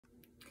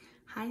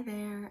Hi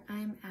there,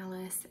 I'm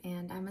Alice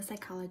and I'm a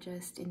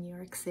psychologist in New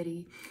York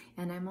City,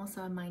 and I'm also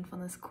a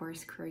mindfulness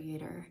course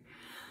creator.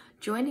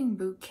 Joining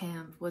boot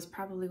camp was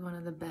probably one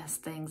of the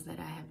best things that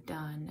I have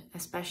done,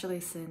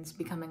 especially since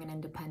becoming an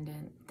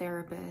independent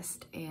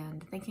therapist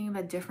and thinking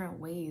about different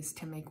ways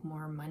to make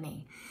more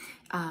money.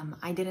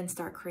 I didn't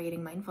start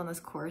creating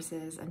mindfulness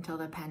courses until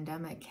the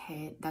pandemic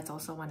hit. That's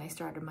also when I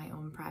started my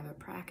own private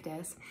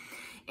practice.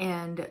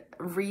 And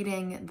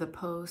reading the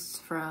posts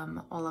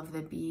from all of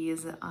the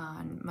bees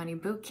on Money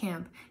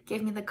Bootcamp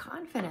gave me the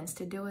confidence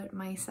to do it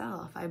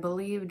myself. I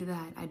believed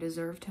that I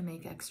deserved to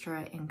make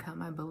extra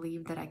income. I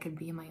believed that I could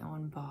be my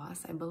own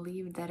boss. I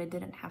believed that it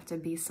didn't have to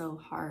be so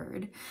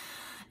hard.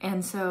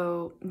 And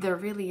so there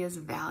really is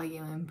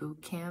value in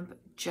boot camp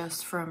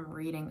just from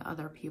reading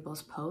other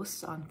people's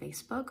posts on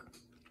Facebook.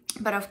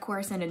 But of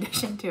course, in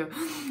addition to,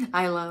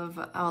 I love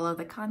all of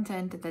the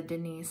content that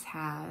Denise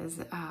has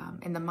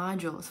in the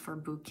modules for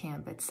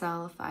bootcamp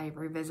itself. I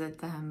revisit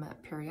them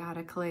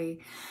periodically.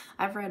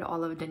 I've read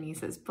all of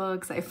Denise's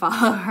books. I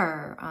follow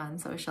her on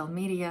social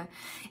media.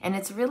 And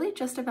it's really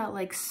just about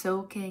like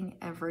soaking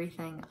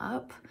everything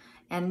up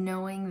and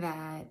knowing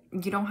that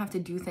you don't have to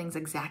do things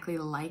exactly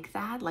like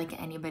that, like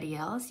anybody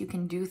else. You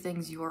can do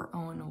things your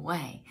own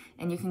way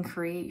and you can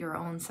create your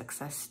own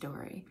success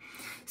story.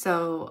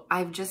 So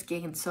I've just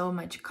gained so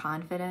much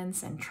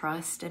confidence and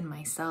trust in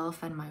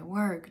myself and my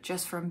work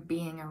just from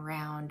being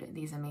around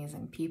these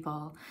amazing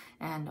people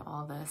and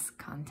all this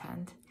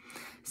content.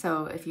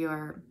 So if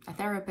you're a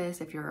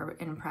therapist, if you're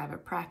in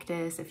private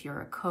practice, if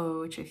you're a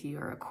coach, if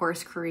you're a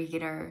course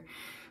creator,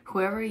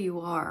 whoever you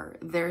are,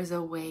 there's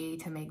a way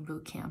to make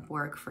bootcamp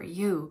work for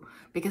you,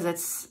 because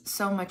it's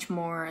so much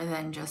more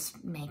than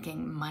just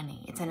making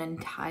money. It's an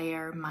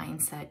entire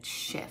mindset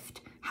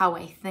shift. How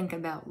I think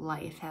about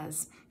life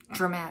has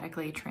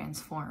dramatically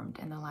transformed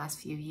in the last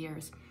few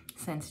years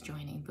since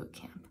joining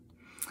bootcamp.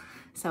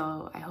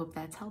 So I hope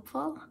that's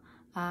helpful.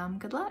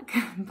 Good luck.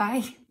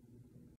 Bye.